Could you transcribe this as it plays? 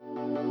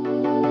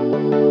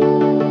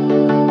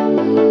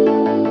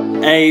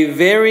A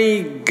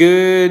very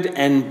good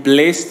and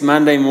blessed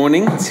Monday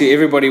morning to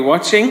everybody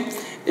watching,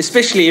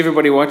 especially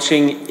everybody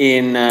watching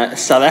in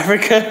South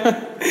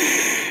Africa.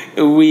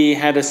 We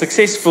had a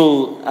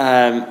successful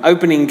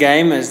opening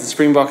game as the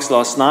Springboks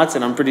last night,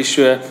 and I'm pretty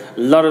sure a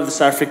lot of the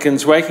South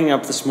Africans waking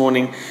up this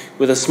morning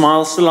with a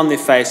smile still on their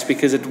face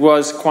because it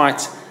was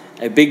quite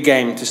a big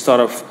game to start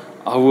off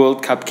our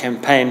World Cup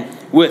campaign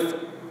with.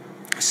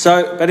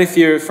 So, but if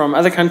you're from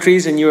other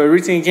countries and you are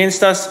rooting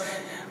against us,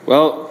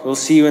 well, we'll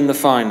see you in the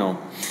final.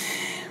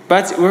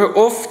 But we're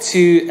off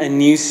to a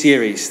new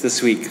series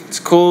this week. It's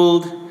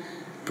called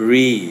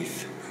Breathe.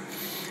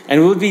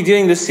 And we'll be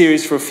doing this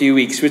series for a few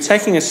weeks. We're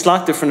taking a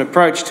slight different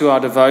approach to our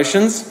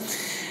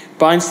devotions.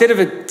 But instead of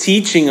a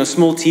teaching or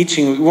small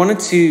teaching, we wanted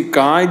to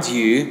guide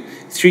you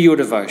through your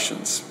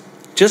devotions,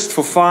 just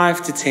for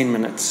 5 to 10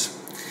 minutes.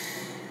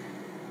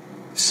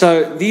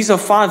 So these are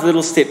 5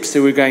 little steps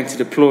that we're going to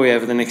deploy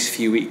over the next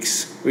few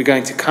weeks. We're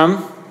going to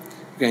come,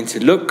 we're going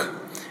to look,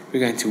 we're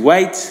going to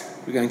wait,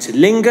 we're going to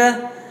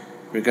linger,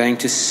 we're going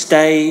to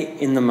stay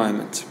in the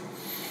moment.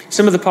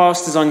 Some of the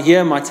pastors on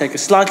here might take a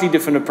slightly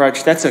different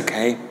approach, that's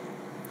okay.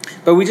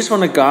 But we just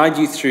want to guide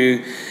you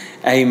through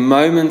a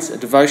moment, a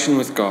devotion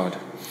with God.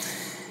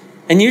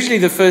 And usually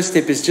the first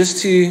step is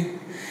just to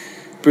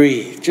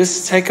breathe.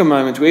 Just take a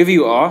moment wherever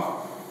you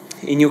are,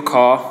 in your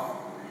car,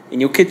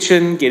 in your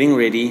kitchen, getting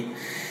ready.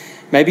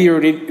 Maybe you're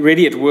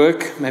ready at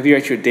work, maybe you're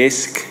at your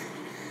desk.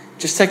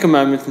 Just take a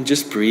moment and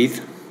just breathe.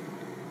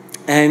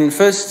 And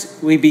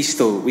first, we be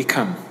still, we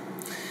come.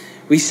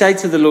 We say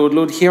to the Lord,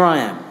 Lord, here I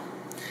am.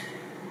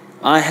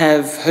 I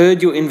have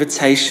heard your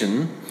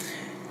invitation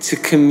to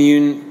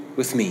commune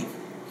with me.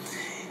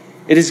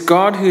 It is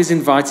God who has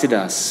invited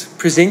us.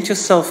 Present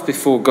yourself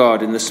before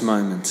God in this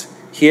moment.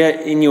 Here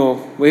in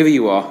wherever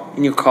you are,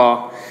 in your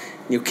car,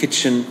 in your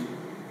kitchen.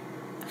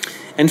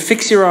 And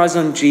fix your eyes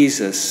on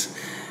Jesus.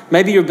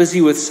 Maybe you're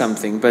busy with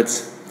something, but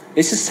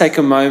let's just take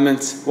a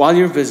moment while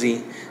you're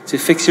busy to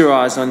fix your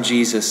eyes on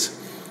Jesus.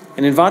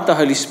 And invite the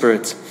Holy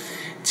Spirit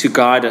to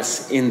guide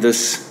us in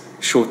this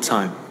short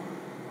time.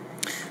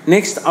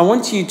 Next, I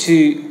want you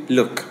to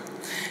look.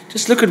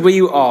 Just look at where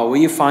you are,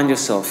 where you find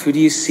yourself. Who do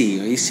you see?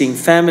 Are you seeing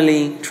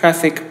family,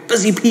 traffic,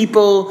 busy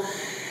people?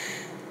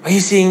 Are you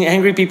seeing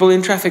angry people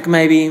in traffic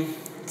maybe?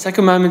 Take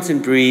a moment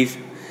and breathe.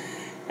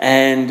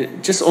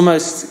 And just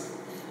almost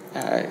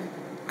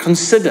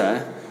consider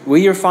where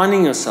you're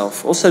finding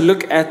yourself. Also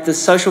look at the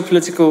social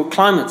political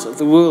climate of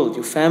the world,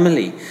 your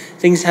family,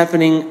 things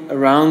happening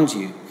around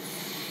you.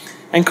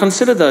 And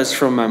consider those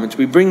for a moment.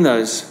 We bring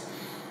those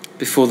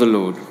before the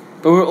Lord.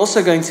 But we're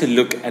also going to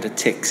look at a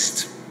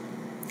text.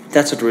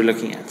 That's what we're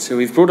looking at. So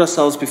we've brought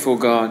ourselves before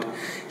God.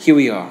 Here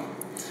we are.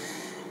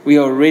 We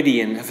are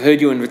ready and have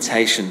heard your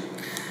invitation.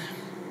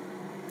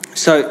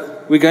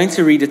 So we're going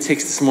to read a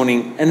text this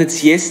morning, and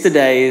it's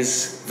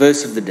yesterday's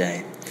verse of the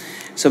day.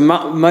 So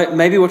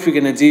maybe what we're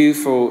going to do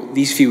for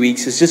these few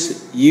weeks is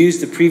just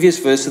use the previous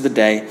verse of the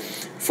day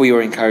for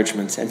your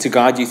encouragement and to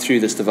guide you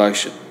through this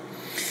devotion.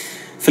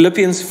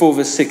 Philippians 4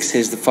 verse 6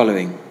 says the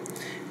following: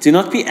 Do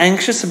not be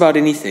anxious about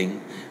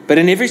anything, but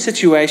in every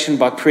situation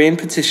by prayer and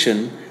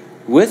petition,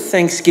 with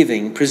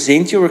thanksgiving,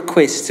 present your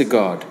requests to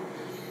God.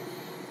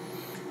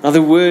 Now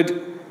the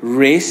word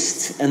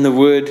rest and the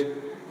word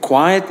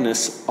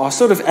quietness are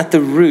sort of at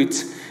the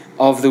root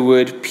of the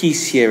word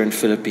peace here in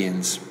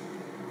Philippians.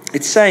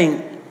 It's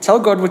saying, tell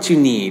God what you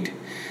need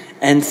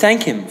and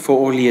thank Him for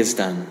all He has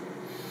done.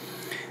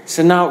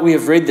 So now we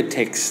have read the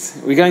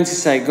text. We're going to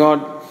say,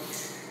 God,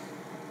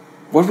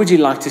 what would you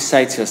like to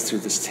say to us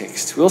through this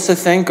text? We also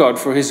thank God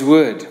for His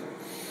word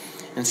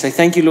and say,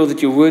 thank you, Lord,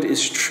 that your word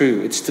is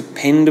true. It's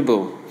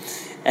dependable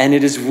and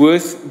it is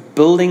worth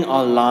building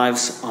our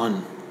lives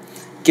on.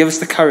 Give us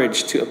the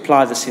courage to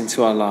apply this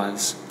into our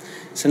lives.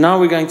 So now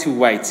we're going to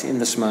wait in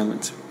this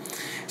moment.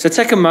 So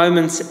take a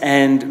moment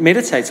and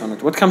meditate on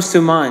it. What comes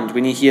to mind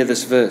when you hear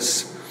this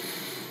verse?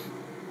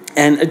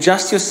 And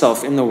adjust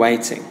yourself in the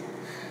waiting.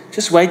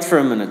 Just wait for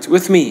a minute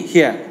with me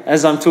here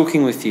as I'm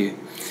talking with you.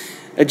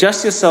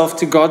 Adjust yourself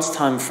to God's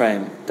time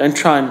frame. Don't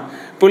try and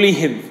bully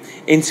Him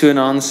into an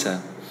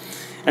answer.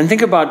 And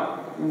think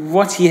about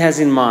what He has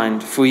in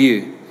mind for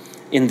you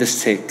in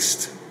this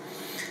text.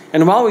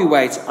 And while we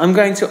wait, I'm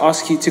going to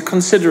ask you to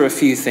consider a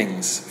few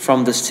things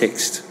from this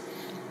text.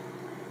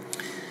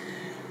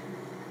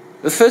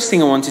 The first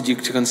thing I wanted you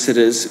to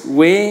consider is,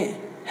 where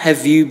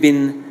have you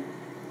been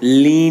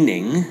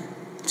leaning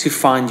to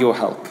find your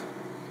help?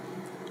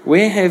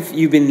 Where have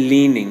you been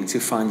leaning to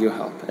find your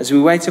help? As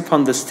we wait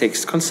upon this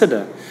text,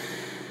 consider,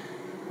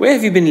 where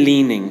have you been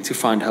leaning to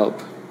find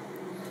help?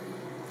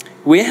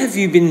 Where have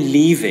you been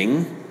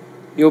leaving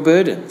your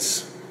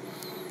burdens?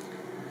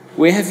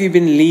 Where have you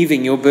been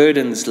leaving your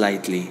burdens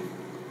lately?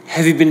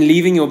 Have you been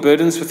leaving your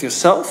burdens with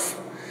yourself?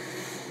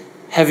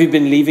 Have you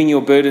been leaving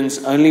your burdens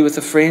only with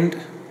a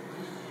friend?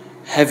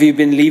 Have you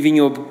been leaving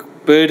your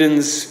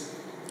burdens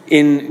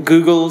in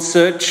Google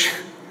search?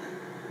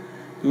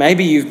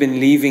 Maybe you've been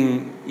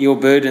leaving your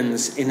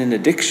burdens in an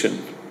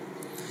addiction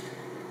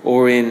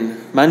or in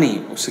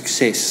money or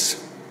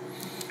success.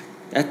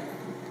 That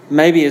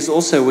maybe is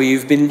also where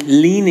you've been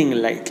leaning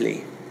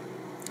lately.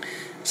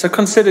 So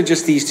consider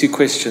just these two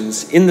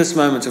questions in this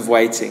moment of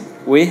waiting.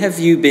 Where have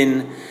you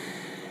been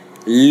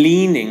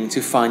leaning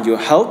to find your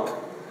help?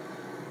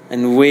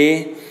 And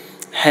where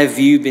have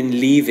you been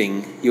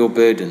leaving your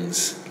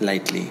burdens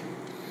lately?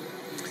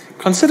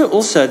 Consider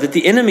also that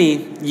the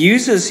enemy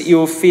uses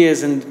your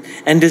fears and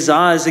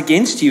desires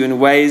against you in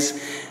ways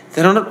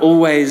that are not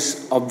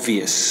always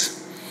obvious.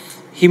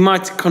 He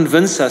might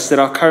convince us that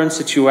our current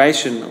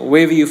situation,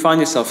 wherever you find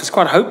yourself, is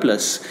quite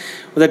hopeless,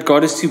 or that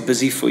God is too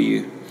busy for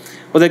you,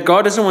 or that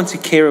God doesn't want to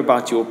care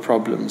about your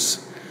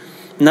problems.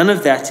 None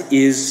of that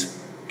is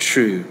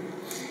true.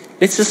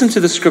 Let's listen to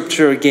the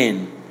scripture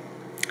again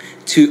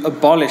to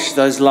abolish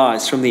those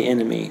lies from the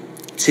enemy.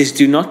 It says,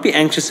 "Do not be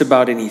anxious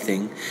about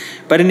anything,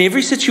 but in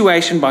every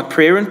situation, by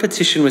prayer and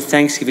petition with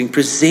thanksgiving,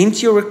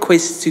 present your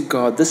requests to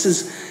God." This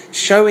is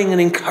showing an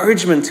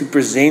encouragement to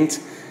present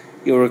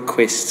your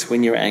requests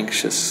when you're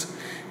anxious.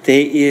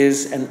 There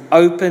is an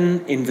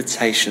open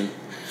invitation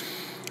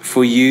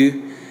for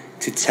you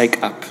to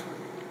take up.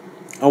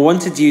 I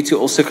wanted you to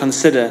also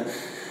consider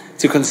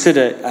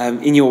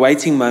in your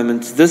waiting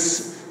moment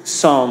this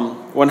Psalm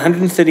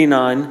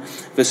 139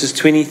 verses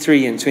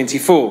 23 and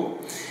 24.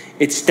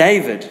 It's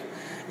David.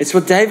 It's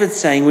what David's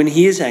saying when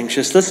he is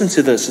anxious. Listen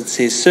to this. It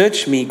says,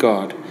 "Search me,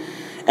 God,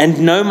 and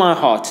know my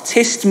heart.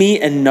 Test me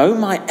and know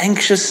my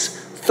anxious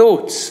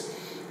thoughts.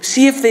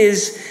 See if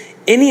there's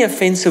any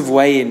offensive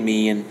way in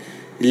me, and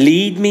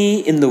lead me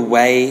in the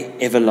way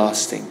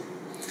everlasting."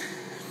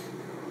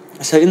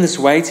 So in this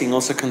waiting,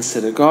 also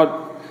consider, God,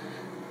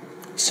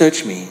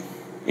 search me.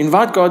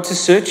 Invite God to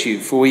search you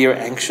for where you're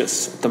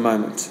anxious at the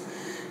moment,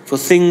 for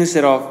things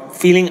that are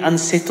feeling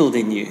unsettled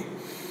in you.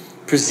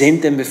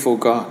 Present them before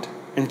God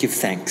and give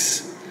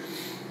thanks.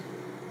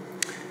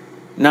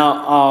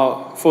 Now,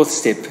 our fourth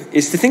step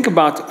is to think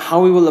about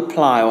how we will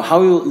apply or how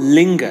we will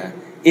linger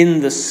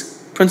in this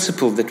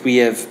principle that we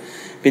have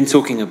been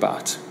talking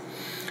about.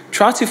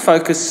 Try to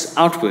focus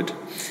outward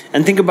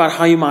and think about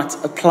how you might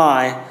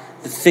apply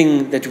the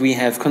thing that we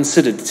have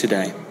considered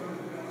today.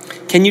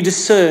 Can you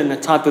discern a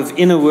type of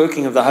inner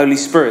working of the Holy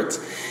Spirit?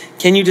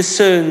 Can you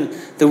discern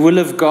the will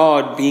of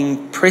God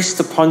being pressed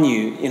upon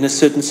you in a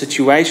certain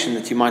situation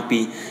that you might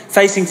be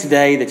facing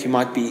today, that you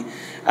might be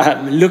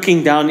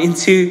looking down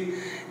into,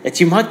 that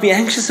you might be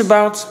anxious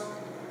about?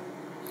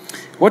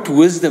 What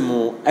wisdom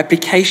or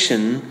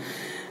application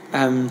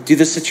do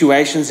the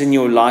situations in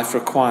your life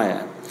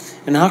require?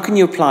 And how can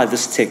you apply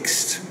this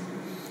text?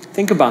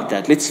 Think about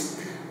that.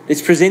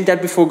 Let's present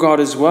that before God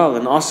as well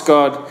and ask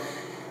God,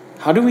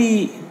 how do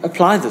we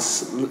apply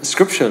this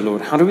scripture,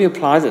 Lord? How do we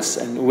apply this?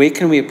 And where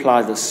can we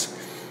apply this?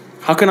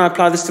 How can I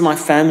apply this to my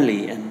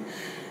family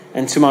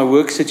and to my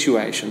work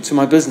situation, to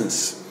my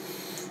business,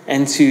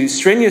 and to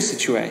strenuous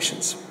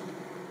situations?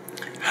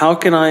 How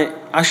can I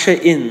usher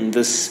in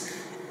this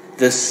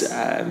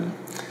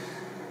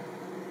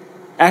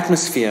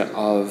atmosphere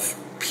of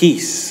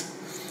peace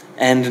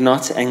and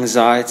not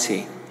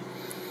anxiety?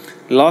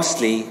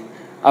 Lastly,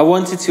 I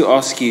wanted to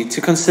ask you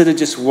to consider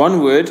just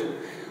one word,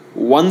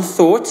 one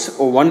thought,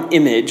 or one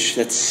image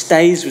that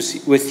stays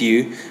with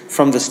you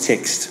from this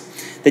text,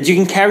 that you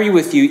can carry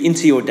with you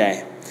into your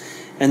day,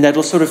 and that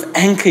will sort of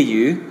anchor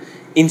you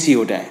into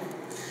your day.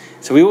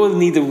 So we all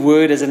need the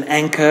word as an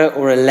anchor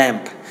or a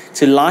lamp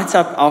to light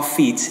up our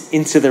feet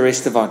into the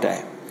rest of our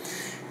day.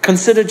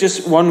 Consider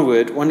just one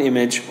word, one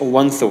image, or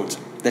one thought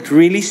that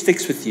really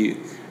sticks with you.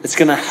 It's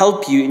going to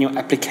help you in your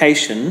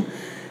application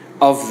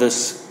of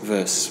this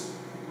verse.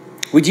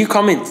 Would you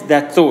comment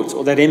that thought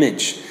or that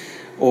image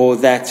or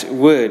that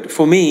word?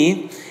 For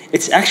me,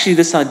 it's actually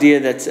this idea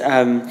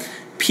that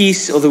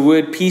peace, or the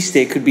word peace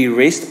there, could be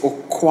rest or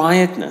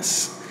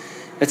quietness.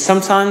 That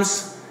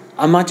sometimes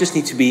I might just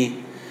need to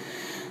be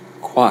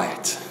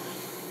quiet.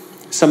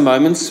 Some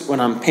moments when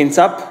I'm pent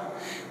up,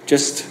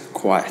 just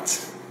quiet.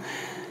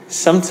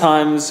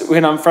 Sometimes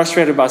when I'm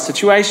frustrated about a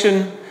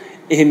situation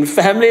in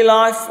family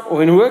life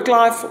or in work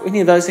life, or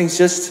any of those things,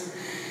 just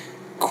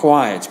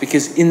quiet.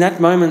 Because in that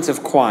moment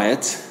of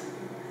quiet,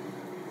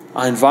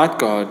 I invite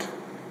God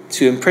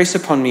to impress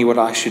upon me what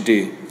I should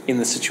do in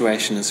the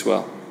situation as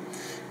well.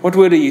 What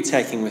word are you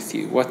taking with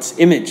you? What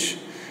image,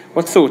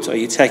 what thought are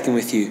you taking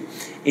with you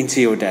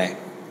into your day?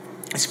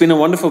 It's been a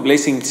wonderful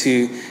blessing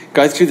to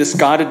go through this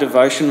guided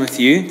devotion with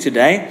you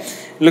today.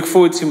 Look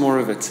forward to more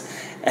of it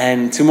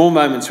and to more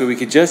moments where we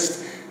could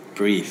just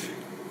breathe.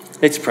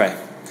 Let's pray.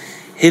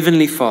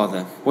 Heavenly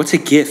Father, what a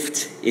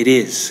gift it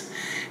is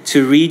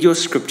to read your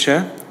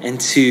scripture and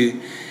to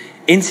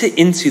enter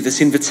into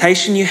this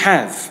invitation you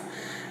have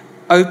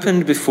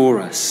opened before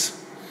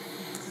us.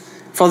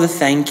 Father,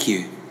 thank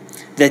you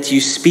that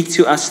you speak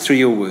to us through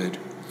your word.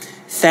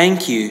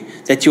 Thank you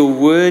that your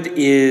word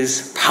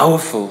is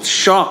powerful,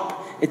 sharp.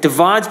 It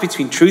divides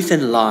between truth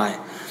and lie.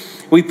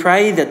 We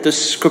pray that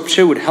this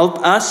scripture would help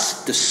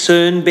us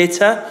discern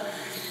better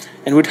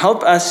and would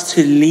help us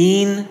to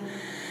lean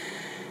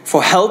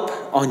for help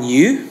on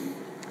you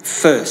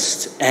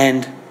first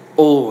and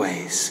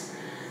always,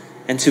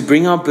 and to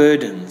bring our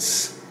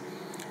burdens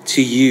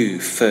to you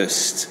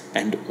first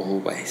and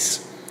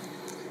always.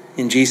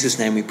 In Jesus'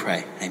 name we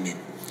pray. Amen.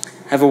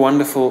 Have a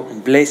wonderful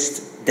and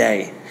blessed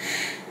day.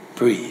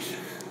 Breathe.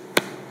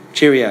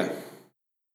 Cheerio.